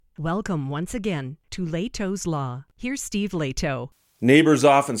Welcome once again to Lehto's Law. Here's Steve Lehto. Neighbors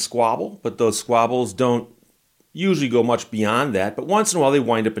often squabble, but those squabbles don't usually go much beyond that. But once in a while they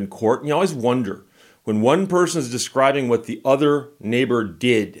wind up in court, and you always wonder, when one person is describing what the other neighbor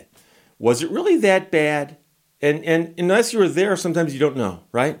did, was it really that bad? And unless you were there, sometimes you don't know,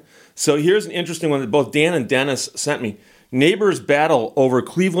 right? So here's an interesting one that both Dan and Dennis sent me. Neighbors battle over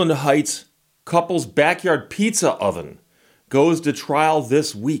Cleveland Heights couple's backyard pizza oven goes to trial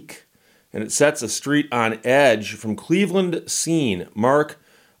this week. And it sets a street on edge from Cleveland scene. Mark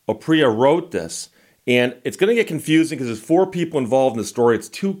Opria wrote this. And it's going to get confusing because there's 4 people involved in the story. It's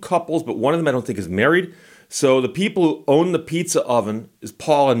 2 couples, but one of them I don't think is married. So the people who own the pizza oven is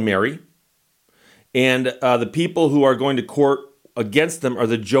Paul and Mary. And the people who are going to court against them are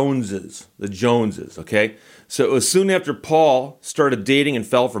the Joneses. The Joneses, okay? So it was soon after Paul started dating and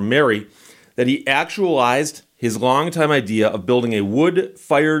fell for Mary that he actualized his longtime idea of building a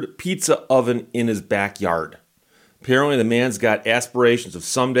wood-fired pizza oven in his backyard. Apparently, the man's got aspirations of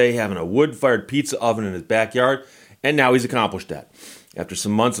someday having a wood-fired pizza oven in his backyard, and now he's accomplished that. After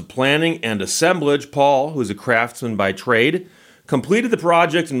some months of planning and assemblage, Paul, who's a craftsman by trade, completed the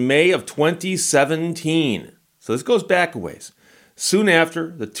project in May of 2017. So this goes back a ways. Soon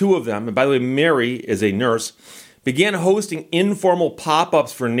after, the 2 of them, and by the way, Mary is a nurse, began hosting informal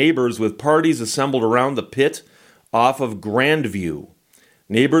pop-ups for neighbors with parties assembled around the pit off of Grandview.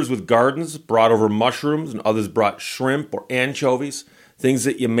 Neighbors with gardens brought over mushrooms and others brought shrimp or anchovies, things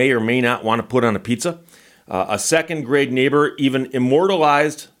that you may or may not want to put on a pizza. A second-grade neighbor even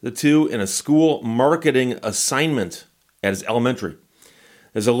immortalized the 2 in a school marketing assignment at his elementary.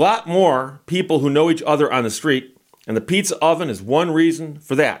 There's a lot more people who know each other on the street, and the pizza oven is one reason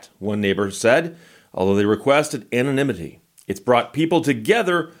for that, one neighbor said, although they requested anonymity. It's brought people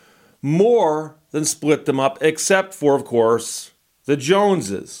together more than split them up, except for, of course, the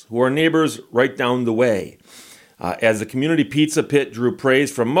Joneses, who are neighbors right down the way. As the community pizza pit drew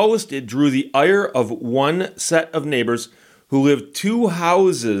praise from most, it drew the ire of one set of neighbors who lived 2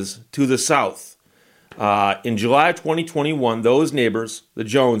 houses to the south. In July 2021, those neighbors, the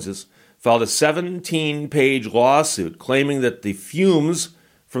Joneses, filed a 17-page lawsuit claiming that the fumes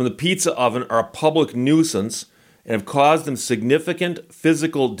from the pizza oven are a public nuisance and have caused them significant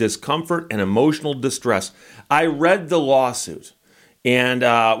physical discomfort and emotional distress. I read the lawsuit, and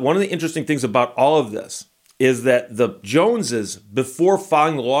one of the interesting things about all of this is that the Joneses, before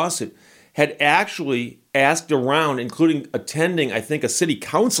filing the lawsuit, had actually asked around, including attending, I think, a city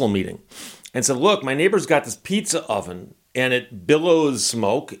council meeting, and said, look, my neighbor's got this pizza oven, and it billows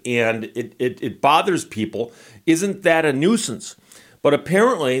smoke, and it bothers people. Isn't that a nuisance? But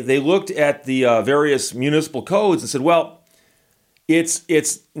apparently, they looked at the various municipal codes and said, well,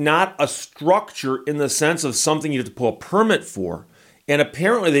 it's not a structure in the sense of something you have to pull a permit for. And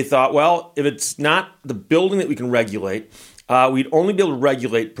apparently, they thought, well, if it's not the building that we can regulate, we'd only be able to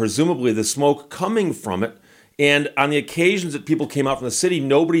regulate, presumably, the smoke coming from it. And on the occasions that people came out from the city,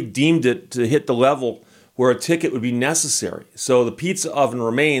 nobody deemed it to hit the level where a ticket would be necessary. So the pizza oven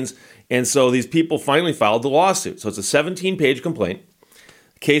remains, and so these people finally filed the lawsuit. So it's a 17-page complaint.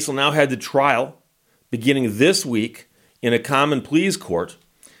 The case will now head to trial beginning this week in a common pleas court.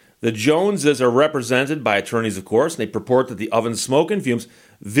 The Joneses are represented by attorneys, of course, and they purport that the oven's smoke and fumes,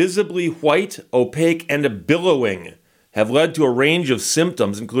 visibly white, opaque, and billowing, have led to a range of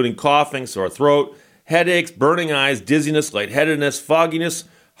symptoms, including coughing, sore throat, headaches, burning eyes, dizziness, lightheadedness, fogginess,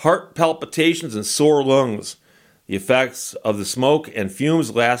 heart palpitations, and sore lungs. The effects of the smoke and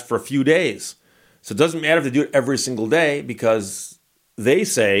fumes last for a few days. So it doesn't matter if they do it every single day, because they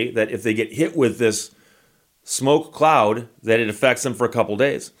say that if they get hit with this smoke cloud, that it affects them for a couple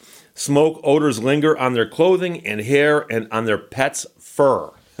days. Smoke odors linger on their clothing and hair and on their pet's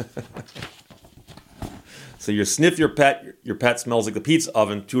fur. So you sniff your pet smells like the pizza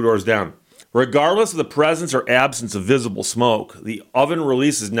oven 2 doors down. Regardless of the presence or absence of visible smoke, the oven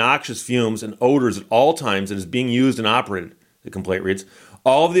releases noxious fumes and odors at all times and is being used and operated, the complaint reads.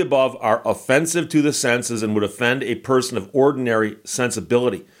 All of the above are offensive to the senses and would offend a person of ordinary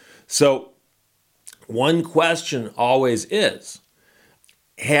sensibility. So, one question always is,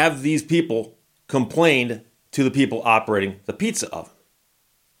 have these people complained to the people operating the pizza oven?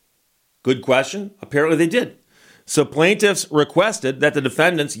 Good question. Apparently they did. So plaintiffs requested that the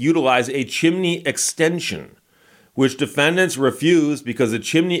defendants utilize a chimney extension, which defendants refused because the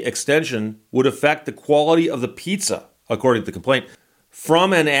chimney extension would affect the quality of the pizza, according to the complaint.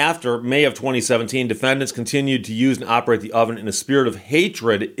 From and after May of 2017, defendants continued to use and operate the oven in a spirit of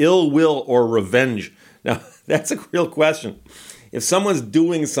hatred, ill will, or revenge. Now, that's a real question. If someone's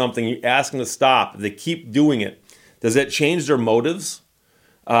doing something, you ask them to stop. If they keep doing it, does that change their motives?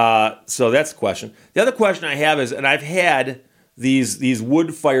 So that's the question. The other question I have is, and I've had these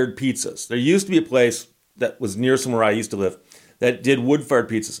wood-fired pizzas. There used to be a place that was near somewhere I used to live that did wood-fired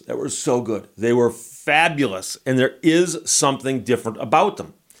pizzas that were so good. They were fabulous, and there is something different about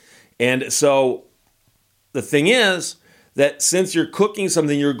them. And so the thing is that since you're cooking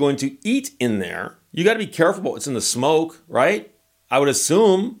something you're going to eat in there, you got to be careful about what's in the smoke, right? I would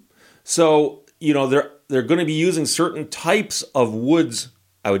assume. So, they're going to be using certain types of woods,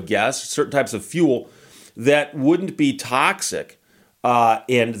 I would guess, certain types of fuel that wouldn't be toxic,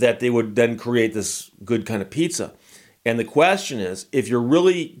 and that they would then create this good kind of pizza. And the question is, if you're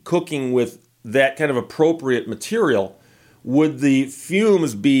really cooking with that kind of appropriate material, would the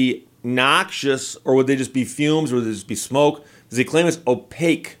fumes be noxious, or would they just be fumes, or would they just be smoke? Because they claim it's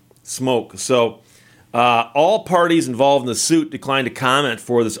opaque smoke. So all parties involved in the suit declined to comment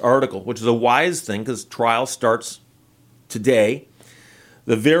for this article, which is a wise thing because trial starts today.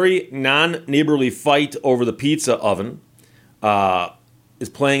 The very non-neighborly fight over the pizza oven is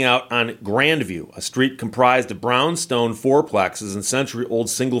playing out on Grandview, a street comprised of brownstone fourplexes and century-old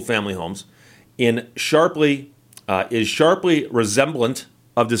single-family homes, is sharply resemblant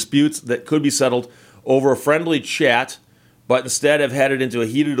of disputes that could be settled over a friendly chat, but instead have headed into a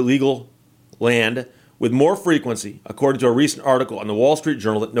heated legal land with more frequency, according to a recent article on the Wall Street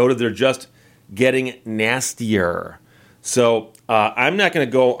Journal that noted they're just getting nastier. So I'm not going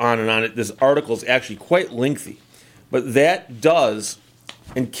to go on and on. This article is actually quite lengthy, but that does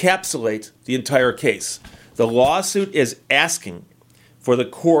encapsulate the entire case. The lawsuit is asking for the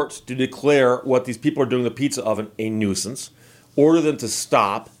court to declare what these people are doing in the pizza oven a nuisance, order them to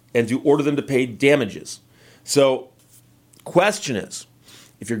stop, and to order them to pay damages. So, question is,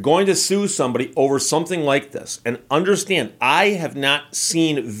 if you're going to sue somebody over something like this, and understand, I have not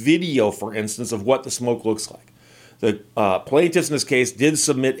seen video, for instance, of what the smoke looks like. The plaintiffs in this case did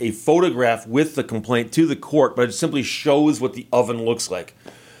submit a photograph with the complaint to the court, but it simply shows what the oven looks like.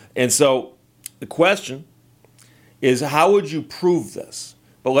 And so the question is, how would you prove this?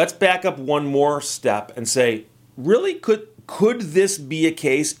 But let's back up one more step and say, really, could this be a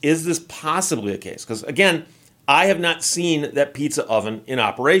case? Is this possibly a case? Because, again, I have not seen that pizza oven in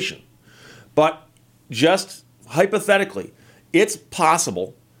operation. But just hypothetically, it's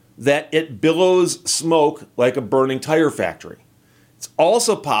possible that it billows smoke like a burning tire factory. It's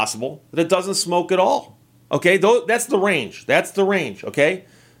also possible that it doesn't smoke at all. Okay, that's the range. Okay?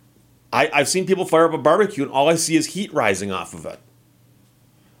 I've seen people fire up a barbecue and all I see is heat rising off of it.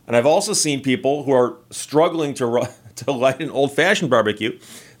 And I've also seen people who are struggling to light an old-fashioned barbecue,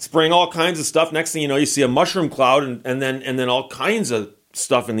 spraying all kinds of stuff. Next thing you know, you see a mushroom cloud and then all kinds of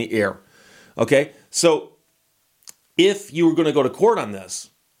stuff in the air. Okay? So if you were going to go to court on this,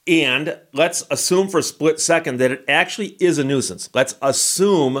 and let's assume for a split second that it actually is a nuisance. Let's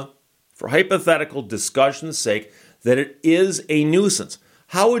assume, for hypothetical discussion's sake, that it is a nuisance.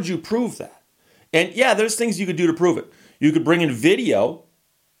 How would you prove that? And yeah, there's things you could do to prove it. You could bring in video,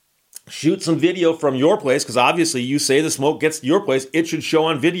 shoot some video from your place, because obviously you say the smoke gets to your place, it should show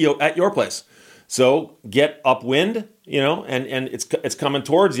on video at your place. So get upwind, and it's coming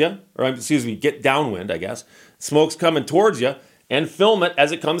towards you, or get downwind, I guess. Smoke's coming towards you, and film it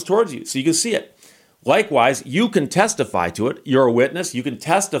as it comes towards you so you can see it. Likewise, you can testify to it. You're a witness. You can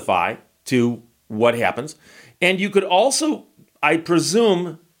testify to what happens. And you could also, I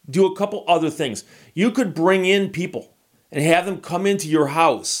presume, do a couple other things. You could bring in people and have them come into your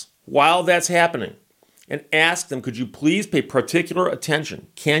house while that's happening and ask them, could you please pay particular attention?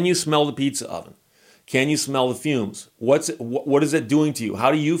 Can you smell the pizza oven? Can you smell the fumes? What is it doing to you? How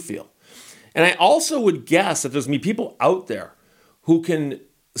do you feel? And I also would guess that there's going to be people out there who can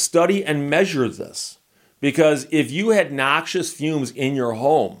study and measure this. Because if you had noxious fumes in your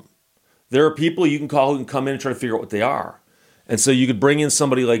home, there are people you can call who can come in and try to figure out what they are. And so you could bring in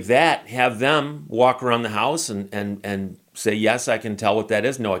somebody like that, have them walk around the house and say, yes, I can tell what that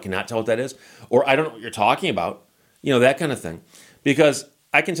is. No, I cannot tell what that is. Or I don't know what you're talking about. That kind of thing. Because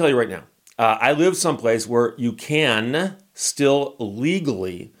I can tell you right now, I live someplace where you can still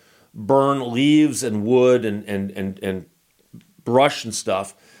legally burn leaves and wood and brush and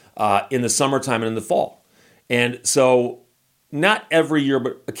stuff in the summertime and in the fall. And so not every year,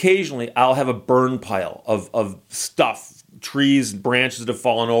 but occasionally I'll have a burn pile of stuff, trees and branches that have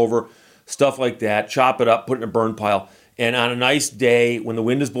fallen over, stuff like that, chop it up, put it in a burn pile. And on a nice day when the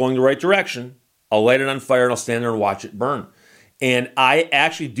wind is blowing the right direction, I'll light it on fire and I'll stand there and watch it burn. And I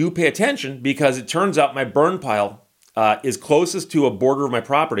actually do pay attention because it turns out my burn pile is closest to a border of my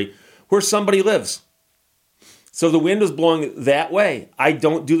property where somebody lives. So the wind is blowing that way. I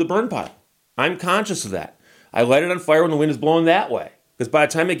don't do the burn pile. I'm conscious of that. I light it on fire when the wind is blowing that way Because by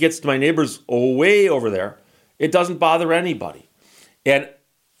the time it gets to my neighbors way over there, it doesn't bother anybody. And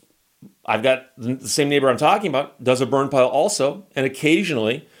I've got the same neighbor I'm talking about does a burn pile also, and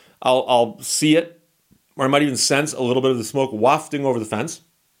occasionally I'll see it, or I might even sense a little bit of the smoke wafting over the fence.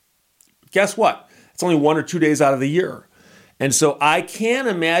 Guess what? It's only 1 or 2 days out of the year. And so I can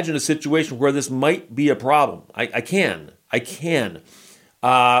imagine a situation where this might be a problem. I can.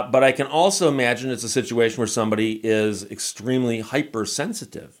 But I can also imagine it's a situation where somebody is extremely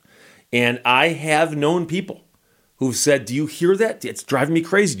hypersensitive. And I have known people who've said, do you hear that? It's driving me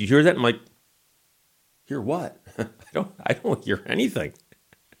crazy. Do you hear that? I'm like, hear what? I don't hear anything.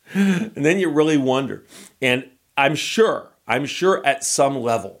 And then you really wonder. And I'm sure at some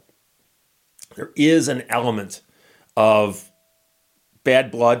level, there is an element of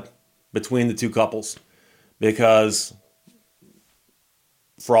bad blood between the two couples, because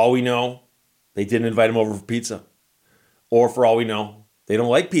for all we know, they didn't invite him over for pizza. Or for all we know, they don't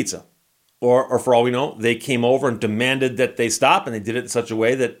like pizza. Or for all we know, they came over and demanded that they stop, and they did it in such a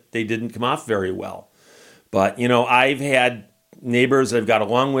way that they didn't come off very well. But, I've had neighbors I've got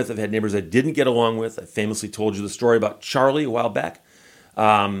along with. I've had neighbors I didn't get along with. I famously told you the story about Charlie a while back.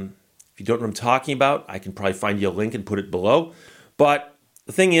 If you don't know what I'm talking about, I can probably find you a link and put it below. But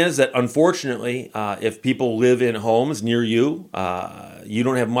the thing is that, unfortunately, if people live in homes near you, you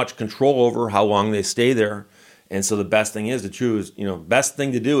don't have much control over how long they stay there. And so the best thing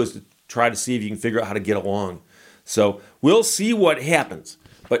to do is to try to see if you can figure out how to get along. So we'll see what happens.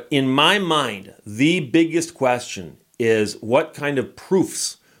 But in my mind, the biggest question is, what kind of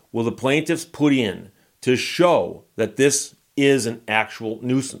proofs will the plaintiffs put in to show that this is an actual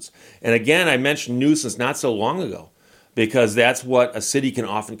nuisance? And again, I mentioned nuisance not so long ago, because that's what a city can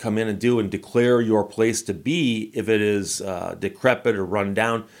often come in and do and declare your place to be if it is decrepit or run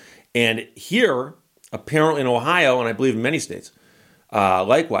down. And here, apparently in Ohio, and I believe in many states,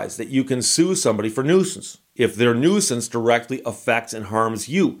 likewise, that you can sue somebody for nuisance if their nuisance directly affects and harms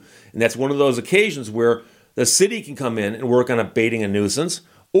you. And that's one of those occasions where the city can come in and work on abating a nuisance,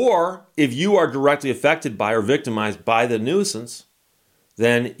 or if you are directly affected by or victimized by the nuisance,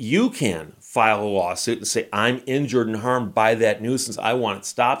 then you can file a lawsuit and say, I'm injured and harmed by that nuisance. I want it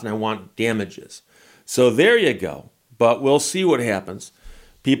stopped and I want damages. So there you go. But we'll see what happens.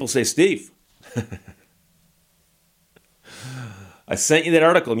 People say, Steve, I sent you that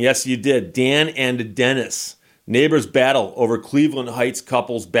article, and yes, you did. Dan and Dennis. Neighbors battle over Cleveland Heights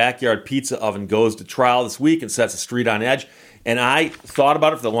couple's backyard pizza oven goes to trial this week and sets the street on edge. And I thought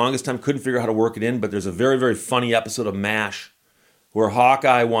about it for the longest time, couldn't figure out how to work it in, but there's a very, very funny episode of MASH where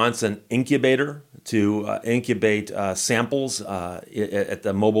Hawkeye wants an incubator to incubate samples at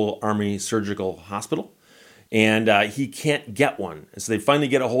the Mobile Army Surgical Hospital. And he can't get one. And so they finally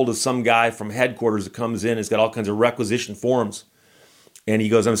get a hold of some guy from headquarters that comes in. He's got all kinds of requisition forms. And he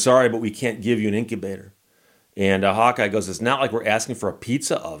goes, I'm sorry, but we can't give you an incubator. And Hawkeye goes, it's not like we're asking for a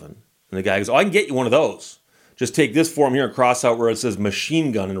pizza oven. And the guy goes, I can get you one of those. Just take this form here and cross out where it says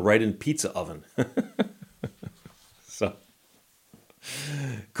machine gun and write in pizza oven. So,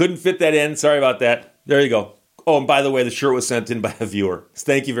 couldn't fit that in. Sorry about that. There you go. Oh, and by the way, the shirt was sent in by a viewer.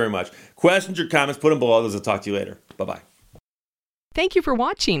 Thank you very much. Questions or comments, put them below. I'll talk to you later. Bye-bye. Thank you for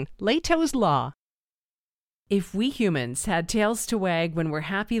watching Leto's Law. If we humans had tails to wag when we're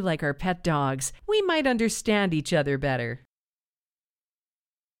happy like our pet dogs, we might understand each other better.